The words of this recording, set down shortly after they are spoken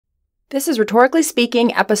This is Rhetorically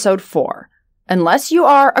Speaking, Episode 4. Unless you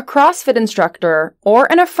are a CrossFit instructor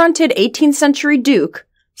or an affronted 18th century duke,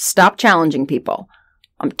 stop challenging people.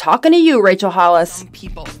 I'm talking to you, Rachel Hollis. Some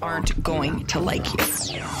people aren't going to like you.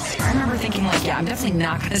 I remember thinking I'm definitely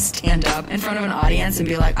not going to stand up in front of an audience and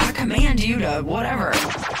be like, I command you to whatever.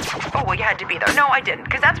 Oh, well, you had to be there. No, I didn't,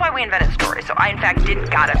 because that's why we invented stories. So I, in fact,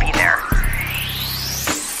 didn't gotta be there.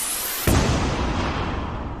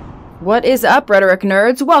 What is up, rhetoric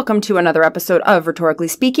nerds? Welcome to another episode of Rhetorically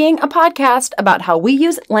Speaking, a podcast about how we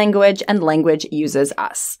use language and language uses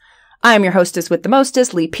us. I am your hostess with the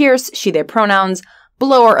mostest, Lee Pierce, she, they pronouns,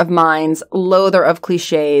 blower of minds, loather of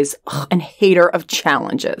cliches, and hater of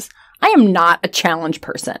challenges. I am not a challenge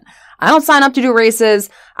person. I don't sign up to do races.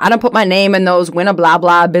 I don't put my name in those win a blah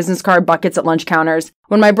blah business card buckets at lunch counters.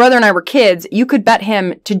 When my brother and I were kids, you could bet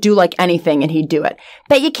him to do like anything and he'd do it.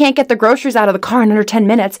 Bet you can't get the groceries out of the car in under 10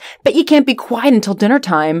 minutes. Bet you can't be quiet until dinner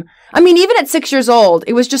time. I mean, even at 6 years old,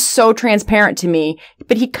 it was just so transparent to me,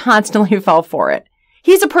 but he constantly fell for it.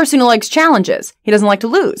 He's a person who likes challenges. He doesn't like to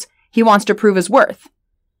lose. He wants to prove his worth.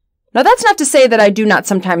 Now, that's not to say that I do not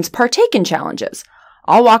sometimes partake in challenges.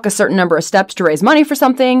 I'll walk a certain number of steps to raise money for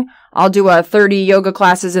something. I'll do a 30 yoga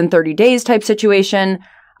classes in 30 days type situation.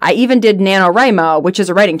 I even did NaNoWriMo, which is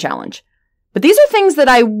a writing challenge. But these are things that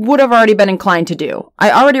I would have already been inclined to do. I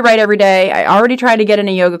already write every day. I already try to get in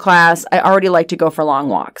a yoga class. I already like to go for long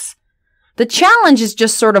walks. The challenge is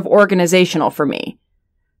just sort of organizational for me.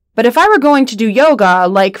 But if I were going to do yoga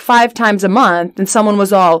like 5 times a month and someone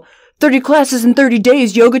was all, 30 classes in 30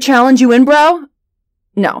 days, yoga challenge, you in, bro?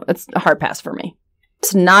 No, that's a hard pass for me.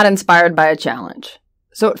 It's not inspired by a challenge.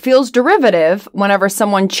 So it feels derivative whenever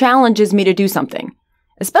someone challenges me to do something,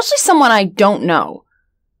 especially someone I don't know.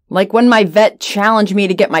 Like when my vet challenged me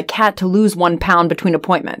to get my cat to lose 1 pound between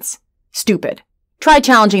appointments. Stupid. Try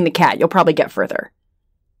challenging the cat. You'll probably get further.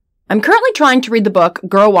 I'm currently trying to read the book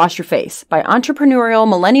Girl Wash Your Face by entrepreneurial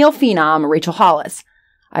millennial phenom Rachel Hollis.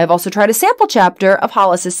 I have also tried a sample chapter of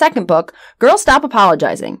Hollis's second book, Girl Stop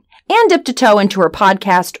Apologizing, and dipped a toe into her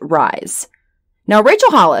podcast, Rise. Now, Rachel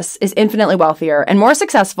Hollis is infinitely wealthier and more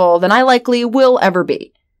successful than I likely will ever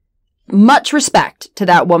be. Much respect to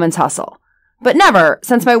that woman's hustle. But never,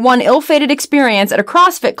 since my one ill-fated experience at a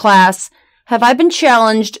CrossFit class, have I been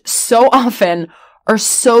challenged so often or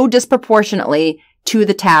so disproportionately to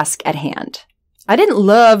the task at hand. I didn't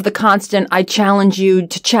love the constant, I challenge you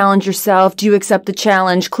to challenge yourself, do you accept the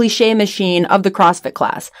challenge, cliche machine of the CrossFit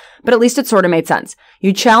class. But at least it sort of made sense.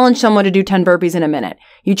 You challenge someone to do 10 burpees in a minute.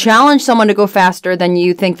 You challenge someone to go faster than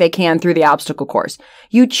you think they can through the obstacle course.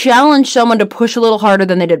 You challenge someone to push a little harder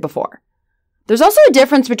than they did before. There's also a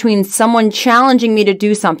difference between someone challenging me to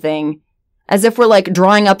do something, as if we're like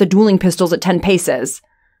drawing out the dueling pistols at 10 paces,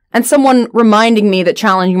 and someone reminding me that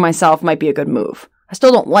challenging myself might be a good move. I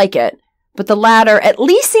still don't like it. But the latter at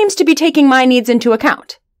least seems to be taking my needs into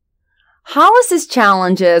account. Hollis's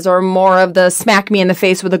challenges are more of the smack me in the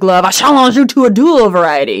face with a glove, I challenge you to a duel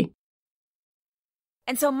variety.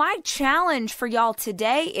 And so my challenge for y'all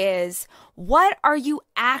today is, what are you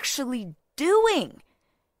actually doing?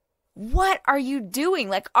 What are you doing?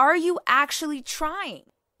 Like, are you actually trying?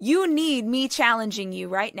 You need me challenging you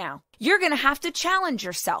right now. You're going to have to challenge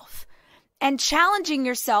yourself. And challenging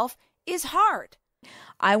yourself is hard.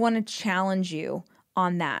 I want to challenge you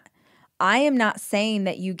on that. I am not saying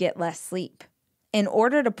that you get less sleep. In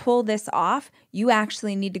order to pull this off, you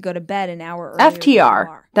actually need to go to bed an hour earlier.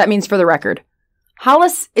 FTR. That means for the record.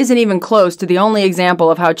 Hollis isn't even close to the only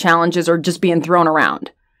example of how challenges are just being thrown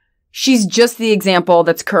around. She's just the example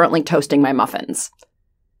that's currently toasting my muffins.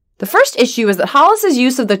 The first issue is that Hollis's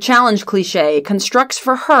use of the challenge cliche constructs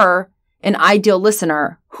for her an ideal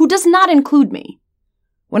listener who does not include me.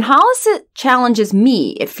 When Hollis challenges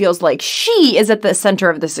me, it feels like she is at the center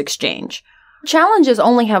of this exchange. Challenges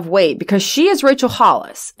only have weight because she is Rachel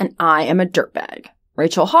Hollis and I am a dirtbag.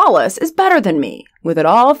 Rachel Hollis is better than me, with it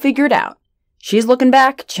all figured out. She's looking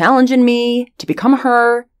back, challenging me to become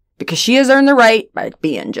her because she has earned the right by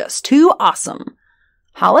being just too awesome.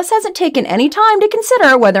 Hollis hasn't taken any time to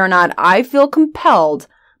consider whether or not I feel compelled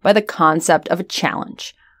by the concept of a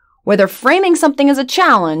challenge. Whether framing something as a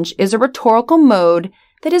challenge is a rhetorical mode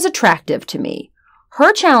that is attractive to me.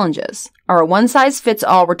 Her challenges are a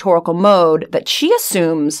one-size-fits-all rhetorical mode that she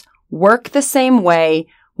assumes work the same way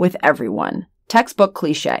with everyone. Textbook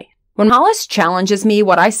cliche. When Hollis challenges me,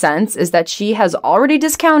 what I sense is that she has already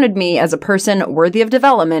discounted me as a person worthy of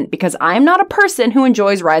development because I am not a person who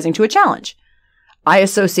enjoys rising to a challenge. I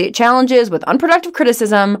associate challenges with unproductive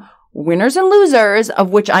criticism, winners and losers,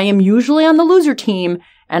 of which I am usually on the loser team,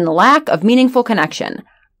 and lack of meaningful connection.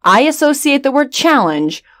 I associate the word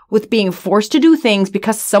challenge with being forced to do things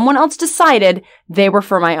because someone else decided they were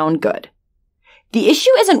for my own good. The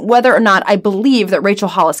issue isn't whether or not I believe that Rachel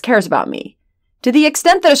Hollis cares about me. To the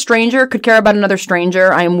extent that a stranger could care about another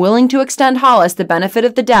stranger, I am willing to extend Hollis the benefit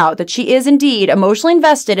of the doubt that she is indeed emotionally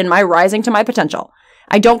invested in my rising to my potential.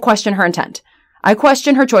 I don't question her intent. I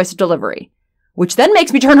question her choice of delivery, which then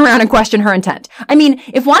makes me turn around and question her intent. I mean,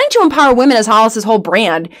 if wanting to empower women is Hollis's whole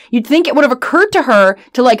brand, you'd think it would have occurred to her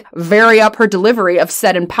to vary up her delivery of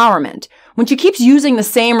said empowerment. When she keeps using the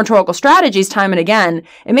same rhetorical strategies time and again,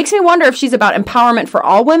 it makes me wonder if she's about empowerment for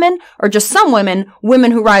all women or just some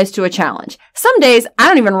women who rise to a challenge. Some days, I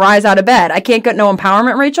don't even rise out of bed. I can't get no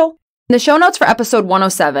empowerment, Rachel. In the show notes for episode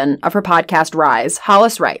 107 of her podcast, Rise,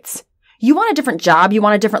 Hollis writes, "You want a different job, you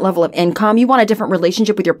want a different level of income, you want a different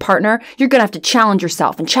relationship with your partner, you're going to have to challenge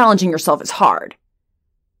yourself, and challenging yourself is hard."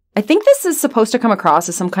 I think this is supposed to come across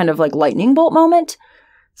as some kind of lightning bolt moment.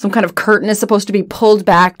 Some kind of curtain is supposed to be pulled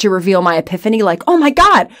back to reveal my epiphany, oh my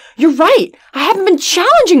God, you're right. I haven't been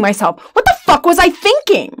challenging myself. What the fuck was I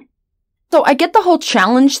thinking? So I get the whole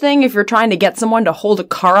challenge thing if you're trying to get someone to hold a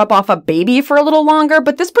car up off a baby for a little longer,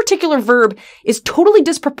 but this particular verb is totally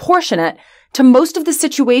disproportionate to most of the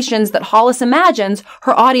situations that Hollis imagines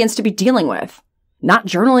her audience to be dealing with. Not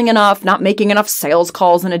journaling enough, not making enough sales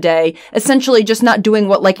calls in a day, essentially just not doing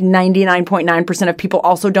what 99.9% of people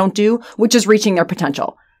also don't do, which is reaching their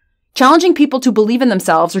potential. Challenging people to believe in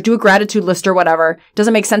themselves or do a gratitude list or whatever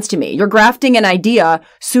doesn't make sense to me. You're grafting an idea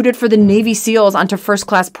suited for the Navy SEALs onto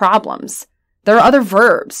first-class problems. There are other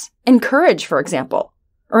verbs. Encourage, for example,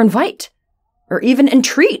 or invite, or even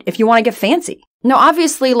entreat if you want to get fancy. Now,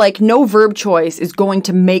 obviously, no verb choice is going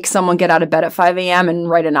to make someone get out of bed at 5 a.m. and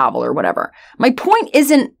write a novel or whatever. My point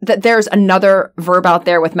isn't that there's another verb out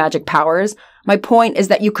there with magic powers. My point is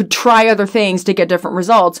that you could try other things to get different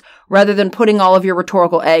results rather than putting all of your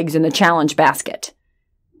rhetorical eggs in the challenge basket.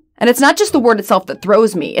 And it's not just the word itself that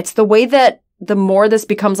throws me. It's the way that the more this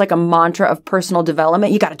becomes a mantra of personal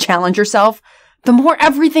development, you got to challenge yourself, the more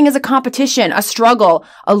everything is a competition, a struggle,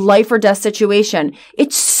 a life or death situation.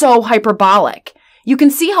 It's so hyperbolic. You can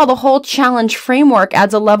see how the whole challenge framework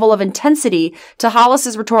adds a level of intensity to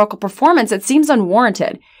Hollis's rhetorical performance that seems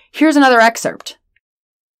unwarranted. Here's another excerpt.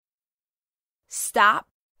 Stop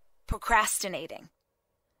procrastinating.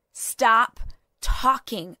 Stop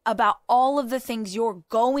talking about all of the things you're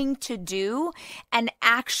going to do and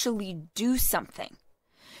actually do something.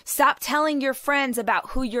 Stop telling your friends about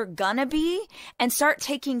who you're gonna be and start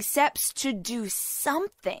taking steps to do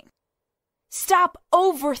something. Stop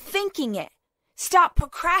overthinking it. Stop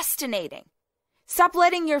procrastinating. Stop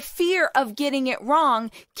letting your fear of getting it wrong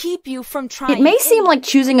keep you from trying. It may seem like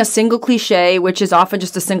choosing a single cliche, which is often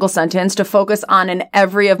just a single sentence, to focus on in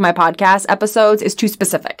every of my podcast episodes is too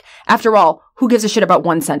specific. After all, who gives a shit about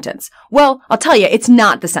one sentence? Well, I'll tell you, it's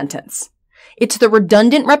not the sentence. It's the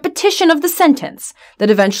redundant repetition of the sentence that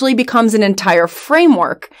eventually becomes an entire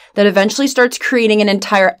framework that eventually starts creating an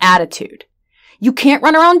entire attitude. You can't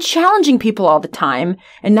run around challenging people all the time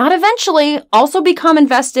and not eventually also become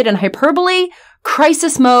invested in hyperbole,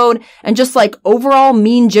 crisis mode, and just overall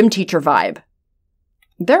mean gym teacher vibe.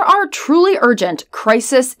 There are truly urgent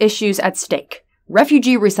crisis issues at stake.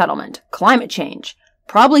 Refugee resettlement, climate change,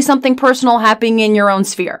 probably something personal happening in your own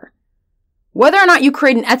sphere. Whether or not you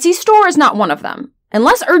create an Etsy store is not one of them,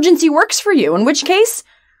 unless urgency works for you, in which case,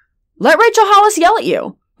 let Rachel Hollis yell at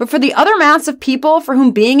you. But for the other mass of people for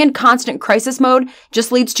whom being in constant crisis mode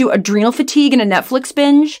just leads to adrenal fatigue and a Netflix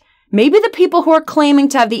binge, maybe the people who are claiming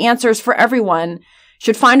to have the answers for everyone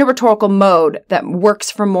should find a rhetorical mode that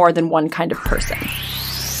works for more than one kind of person.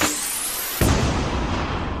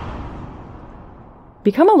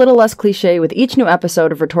 Become a little less cliche with each new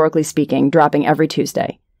episode of Rhetorically Speaking dropping every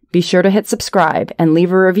Tuesday. Be sure to hit subscribe and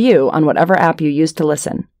leave a review on whatever app you use to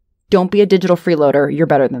listen. Don't be a digital freeloader, you're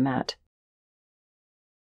better than that.